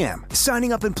BetMGM.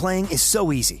 Signing up and playing is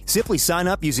so easy. Simply sign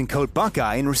up using code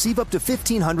Buckeye and receive up to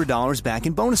 $1,500 back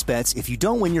in bonus bets if you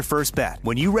don't win your first bet.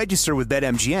 When you register with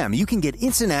BetMGM, you can get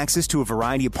instant access to a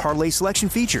variety of parlay selection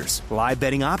features, live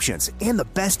betting options, and the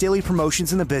best daily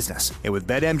promotions in the business. And with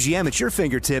BetMGM at your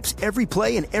fingertips, every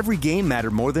play and every game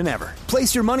matter more than ever.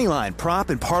 Place your moneyline, prop,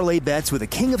 and parlay bets with the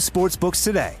king of sportsbooks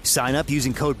today. Sign up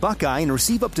using code Buckeye and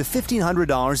receive up to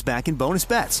 $1,500 back in bonus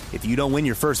bets if you don't win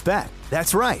your first bet.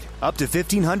 That's right, up to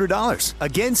 $1,500.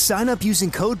 Again, sign up using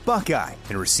code Buckeye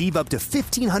and receive up to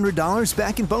 $1,500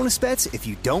 back in bonus bets if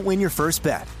you don't win your first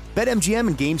bet. BetMGM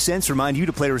and GameSense remind you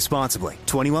to play responsibly.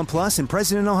 21 plus and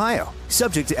present in Ohio.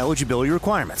 Subject to eligibility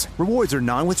requirements. Rewards are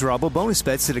non-withdrawable bonus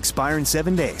bets that expire in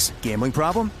 7 days. Gambling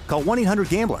problem? Call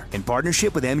 1-800-GAMBLER in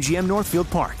partnership with MGM Northfield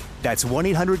Park. That's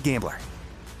 1-800-GAMBLER.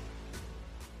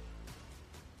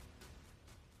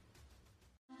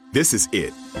 This is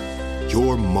it.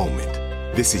 Your moment.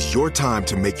 This is your time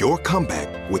to make your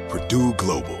comeback with Purdue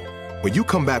Global. When you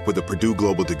come back with a Purdue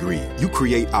Global degree, you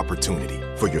create opportunity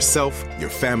for yourself, your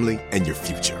family, and your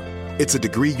future. It's a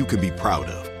degree you can be proud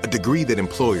of, a degree that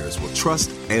employers will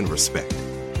trust and respect.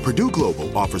 Purdue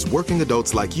Global offers working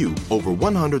adults like you over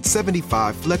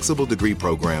 175 flexible degree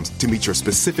programs to meet your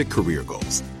specific career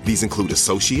goals. These include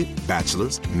associate,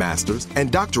 bachelor's, master's,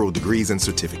 and doctoral degrees and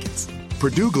certificates.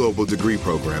 Purdue Global degree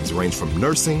programs range from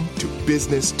nursing to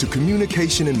business to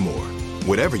communication and more.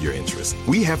 Whatever your interest,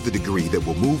 we have the degree that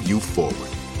will move you forward.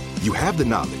 You have the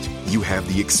knowledge, you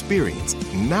have the experience.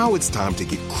 Now it's time to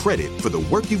get credit for the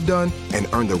work you've done and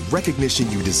earn the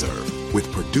recognition you deserve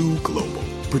with Purdue Global,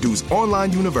 Purdue's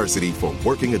online university for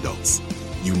working adults.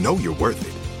 You know you're worth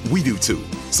it. We do too.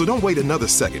 So don't wait another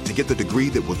second to get the degree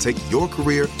that will take your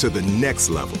career to the next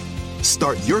level.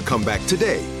 Start your comeback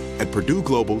today at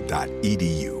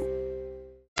purdueglobal.edu.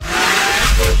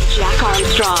 Jack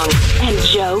Armstrong and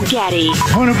Joe Getty.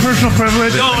 Point of personal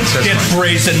privilege. Don't get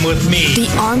brazen with me.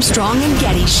 The Armstrong and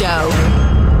Getty Show.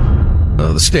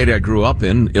 The state I grew up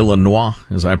in, Illinois,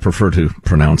 as I prefer to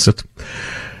pronounce it,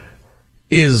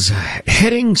 is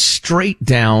heading straight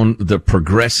down the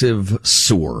progressive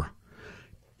sewer.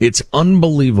 It's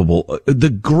unbelievable. The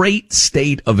great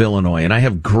state of Illinois, and I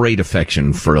have great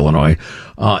affection for Illinois,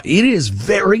 it is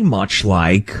very much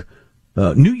like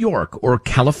New York or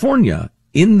California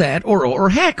in that, or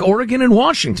heck, Oregon and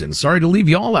Washington. Sorry to leave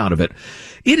you all out of it.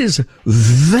 It is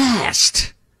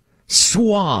vast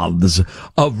swaths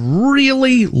of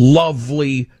really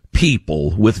lovely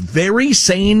people with very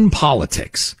sane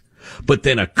politics. But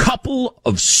then a couple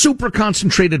of super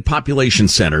concentrated population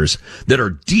centers that are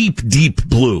deep, deep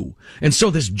blue. And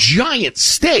so this giant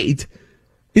state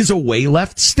is a way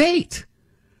left state.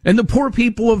 And the poor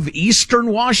people of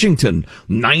eastern Washington,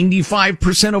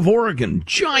 95% of Oregon,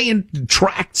 giant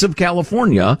tracts of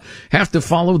California have to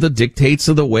follow the dictates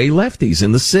of the way lefties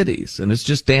in the cities. And it's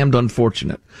just damned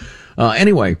unfortunate.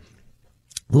 Anyway,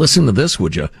 listen to this,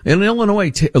 would you? An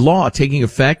Illinois law taking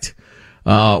effect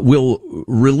will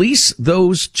release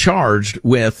those charged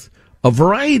with a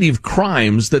variety of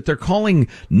crimes that they're calling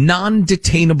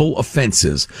non-detainable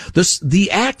offenses.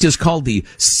 The act is called the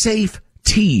Safe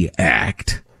T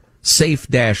Act. Safe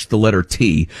dash the letter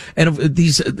T. And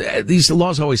these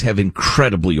laws always have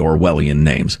incredibly Orwellian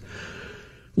names.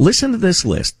 Listen to this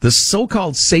list. The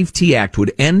so-called Safe T Act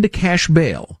would end cash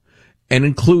bail and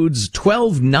includes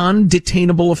 12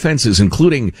 non-detainable offenses,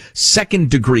 including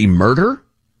second-degree murder,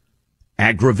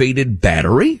 aggravated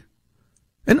battery,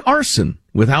 and arson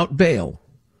without bail,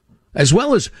 as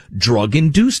well as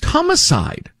drug-induced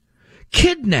homicide,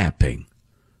 kidnapping,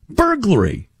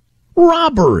 burglary,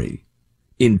 robbery,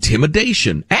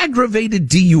 intimidation, aggravated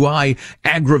DUI,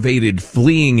 aggravated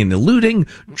fleeing and eluding,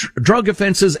 drug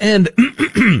offenses, and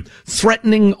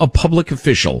threatening a public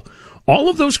official. All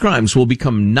of those crimes will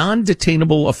become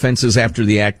non-detainable offenses after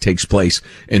the act takes place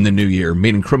in the new year,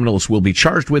 meaning criminals will be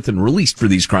charged with and released for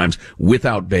these crimes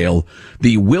without bail.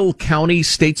 The Will County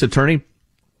State's Attorney,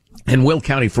 and Will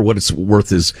County, for what it's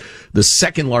worth, is the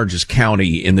second largest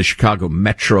county in the Chicago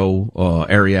metro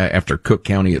area after Cook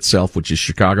County itself, which is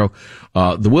Chicago.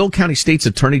 The Will County State's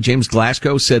Attorney, James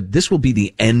Glasgow, said this will be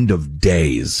the end of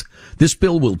days. This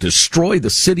bill will destroy the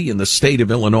city and the state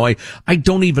of Illinois. I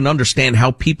don't even understand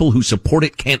how people who support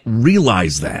it can't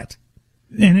realize that.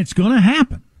 And it's going to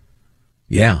happen.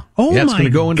 Yeah. Oh, yeah, it's my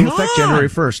going to go into God. effect January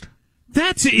 1st.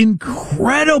 That's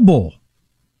incredible.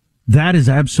 That is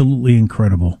absolutely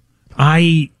incredible.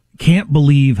 I can't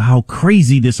believe how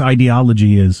crazy this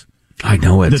ideology is. I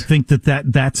know it. To think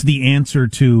that's the answer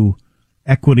to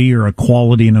equity or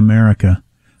equality in America.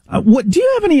 What do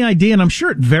you have any idea? And I'm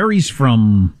sure it varies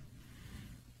from,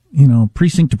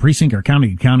 precinct to precinct or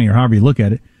county to county or however you look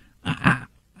at it.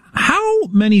 How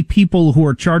many people who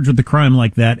are charged with a crime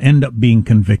like that end up being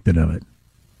convicted of it?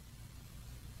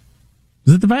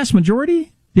 Is it the vast majority?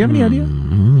 Do you have any idea?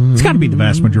 It's got to be the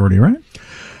vast majority, right?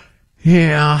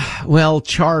 Yeah, well,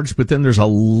 charged, but then there's a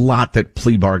lot that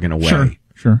plea bargain away.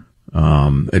 Sure.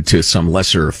 To some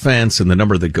lesser offense, and the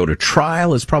number that go to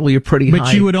trial is probably a pretty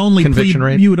high conviction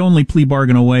rate. You would only plea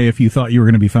bargain away if you thought you were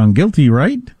going to be found guilty,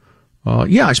 right?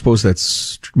 Yeah, I suppose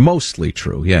that's mostly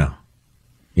true. Yeah.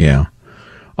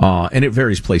 And it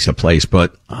varies place to place,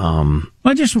 but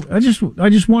I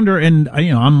just wonder, and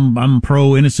I'm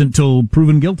pro innocent till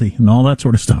proven guilty and all that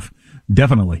sort of stuff,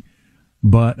 definitely.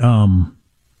 But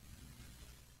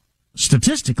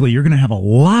statistically, you're going to have a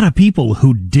lot of people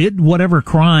who did whatever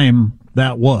crime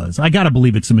that was. I got to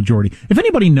believe it's the majority. If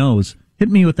anybody knows, hit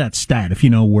me with that stat. If you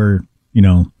know where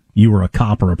you were a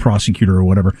cop or a prosecutor or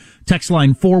whatever. Text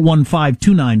line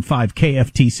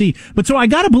 415-295-KFTC. But so I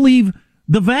got to believe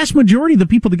the vast majority of the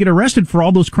people that get arrested for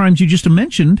all those crimes you just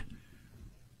mentioned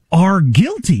are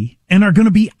guilty and are going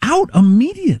to be out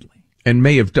immediately. And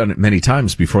may have done it many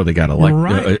times before they got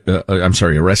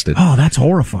arrested. Oh, that's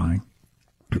horrifying.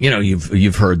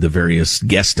 You've heard the various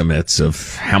guesstimates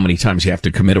of how many times you have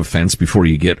to commit offense before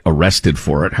you get arrested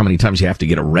for it, how many times you have to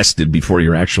get arrested before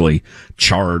you're actually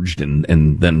charged, and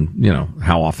then,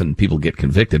 how often people get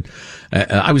convicted.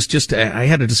 I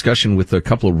had a discussion with a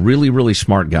couple of really, really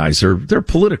smart guys. They're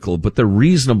political, but they're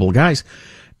reasonable guys.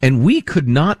 And we could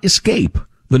not escape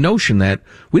the notion that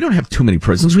we don't have too many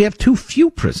prisons. We have too few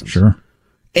prisons. Sure.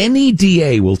 Any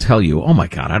DA will tell you, oh my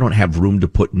God, I don't have room to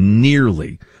put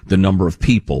nearly the number of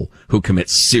people who commit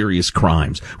serious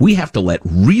crimes. We have to let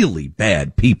really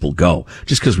bad people go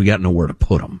just because we got nowhere to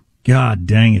put them. God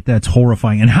dang it, that's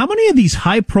horrifying. And how many of these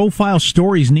high-profile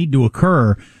stories need to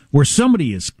occur where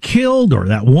somebody is killed, or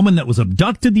that woman that was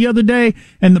abducted the other day,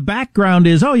 and the background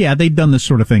is, oh yeah, they've done this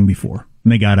sort of thing before,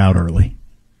 and they got out early.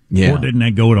 Yeah. Or didn't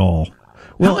they go at all?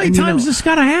 Well, how many times this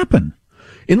got to happen?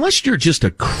 Unless you're just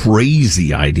a crazy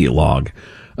ideologue,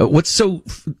 what's so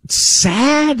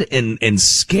sad and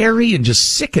scary and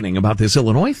just sickening about this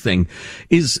Illinois thing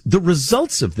is the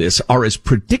results of this are as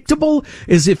predictable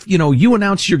as if, you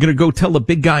announce you're going to go tell the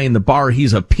big guy in the bar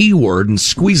he's a P word and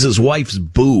squeeze his wife's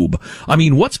boob. I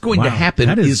mean, what's going to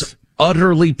happen is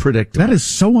utterly predictable. That is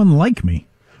so unlike me.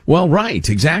 Well, right,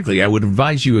 exactly. I would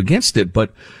advise you against it,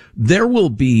 but there will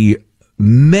be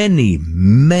many,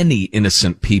 many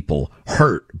innocent people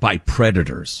hurt by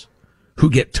predators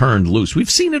who get turned loose. We've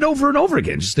seen it over and over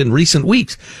again just in recent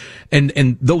weeks.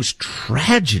 And those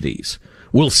tragedies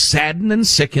will sadden and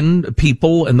sicken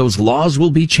people, and those laws will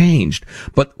be changed.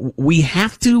 But we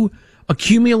have to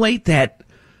accumulate that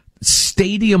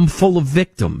stadium full of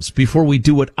victims before we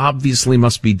do what obviously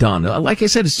must be done. Like I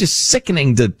said, it's just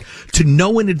sickening to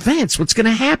know in advance what's going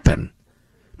to happen.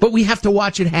 But we have to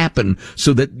watch it happen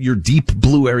so that your deep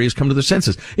blue areas come to their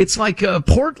senses. It's like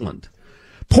Portland.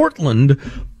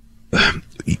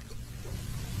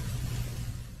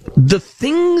 The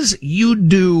things you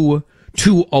do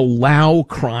to allow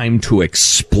crime to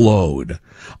explode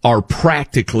are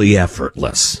practically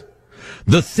effortless.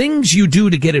 The things you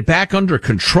do to get it back under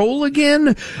control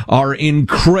again are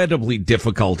incredibly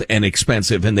difficult and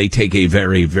expensive, and they take a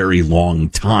very, very long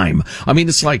time. I mean,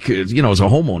 it's like, as a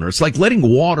homeowner, it's like letting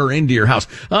water into your house.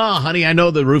 Oh, honey, I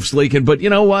know the roof's leaking, but you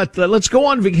know what? Let's go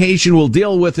on vacation. We'll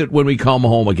deal with it when we come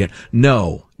home again.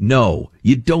 No,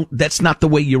 you don't. That's not the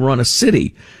way you run a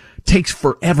city. It takes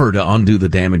forever to undo the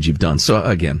damage you've done. So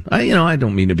again, I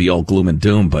don't mean to be all gloom and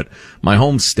doom, but my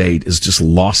home state has just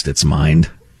lost its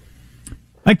mind.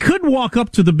 I could walk up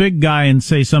to the big guy and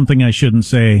say something I shouldn't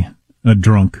say,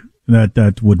 drunk.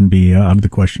 That wouldn't be out of the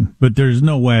question. But there's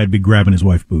no way I'd be grabbing his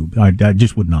wife's boob. That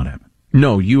just would not happen.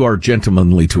 No, you are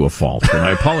gentlemanly to a fault. And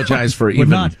I apologize for would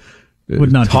not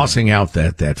tossing out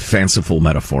that fanciful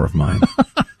metaphor of mine.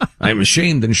 I'm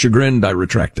ashamed and chagrined. I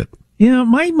retract it. Yeah,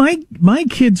 my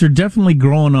kids are definitely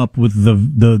growing up with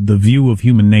the view of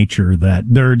human nature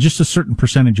that there are just a certain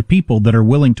percentage of people that are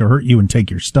willing to hurt you and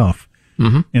take your stuff.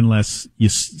 Mm-hmm. Unless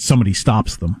somebody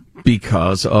stops them.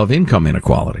 Because of income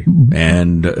inequality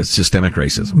and systemic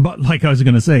racism. But like I was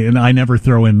going to say, and I never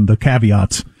throw in the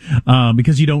caveats,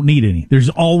 because you don't need any. There's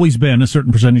always been a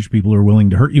certain percentage of people who are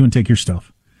willing to hurt you and take your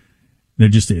stuff. There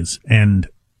just is. And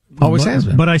always has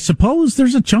been. But I suppose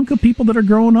there's a chunk of people that are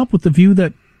growing up with the view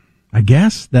that I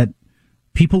guess that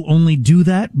people only do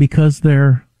that because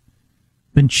they're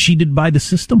been cheated by the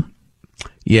system.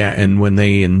 Yeah, and when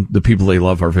they and the people they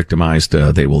love are victimized,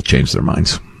 they will change their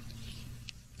minds.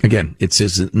 Again, it's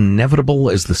as inevitable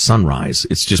as the sunrise.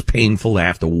 It's just painful to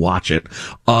have to watch it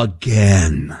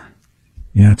again.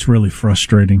 Yeah, it's really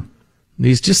frustrating.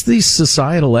 These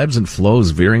societal ebbs and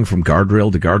flows veering from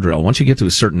guardrail to guardrail. Once you get to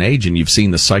a certain age and you've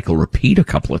seen the cycle repeat a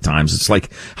couple of times, it's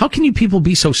like, how can you people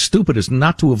be so stupid as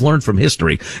not to have learned from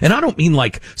history? And I don't mean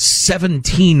like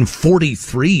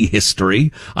 1743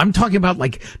 history. I'm talking about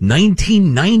like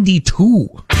 1992.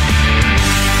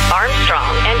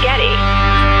 Armstrong and Getty.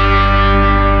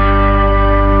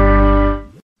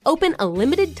 Open a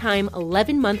limited-time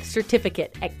 11-month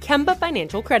certificate at Kemba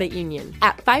Financial Credit Union.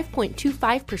 At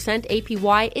 5.25%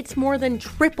 APY, it's more than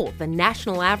triple the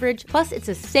national average, plus it's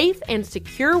a safe and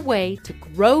secure way to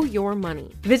grow your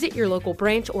money. Visit your local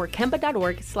branch or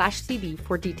kemba.org/cb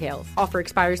for details. Offer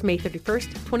expires May 31st,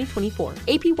 2024.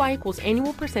 APY equals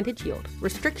annual percentage yield.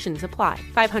 Restrictions apply.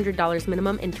 $500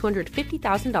 minimum and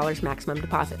 $250,000 maximum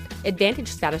deposit. Advantage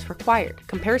status required.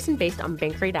 Comparison based on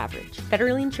bank rate average.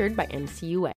 Federally insured by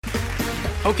NCUA.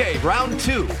 Okay, round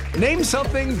two. Name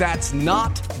something that's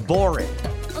not boring.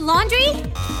 A laundry?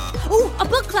 Ooh, a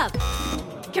book club.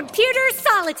 Computer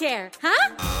solitaire,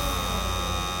 huh?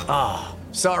 Ah,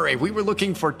 sorry, we were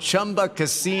looking for Chumba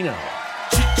Casino.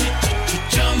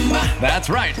 That's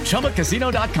right,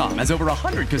 ChumbaCasino.com has over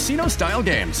 100 casino-style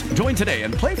games. Join today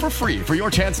and play for free for your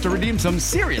chance to redeem some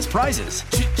serious prizes.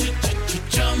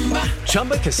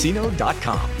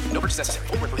 ChumbaCasino.com. No purchase necessary.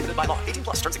 Void where prohibited by law.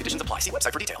 18+ terms and conditions apply. See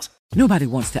website for details. Nobody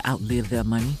wants to outlive their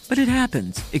money, but it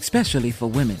happens, especially for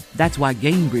women. That's why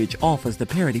GameBridge offers the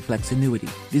Parity Flex annuity,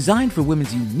 designed for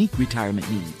women's unique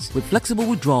retirement needs, with flexible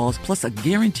withdrawals plus a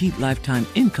guaranteed lifetime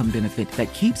income benefit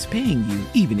that keeps paying you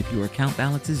even if your account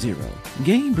balance is zero.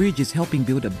 GameBridge is helping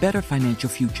build a better financial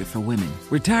future for women.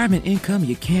 Retirement income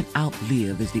you can't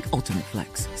outlive is the ultimate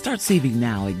flex. Start saving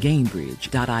now at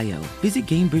GameBridge.io. Visit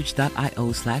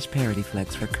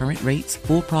GameBridge.io/ParityFlex for current rates,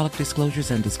 full product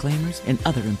disclosures and disclaimers, and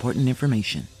other important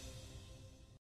information.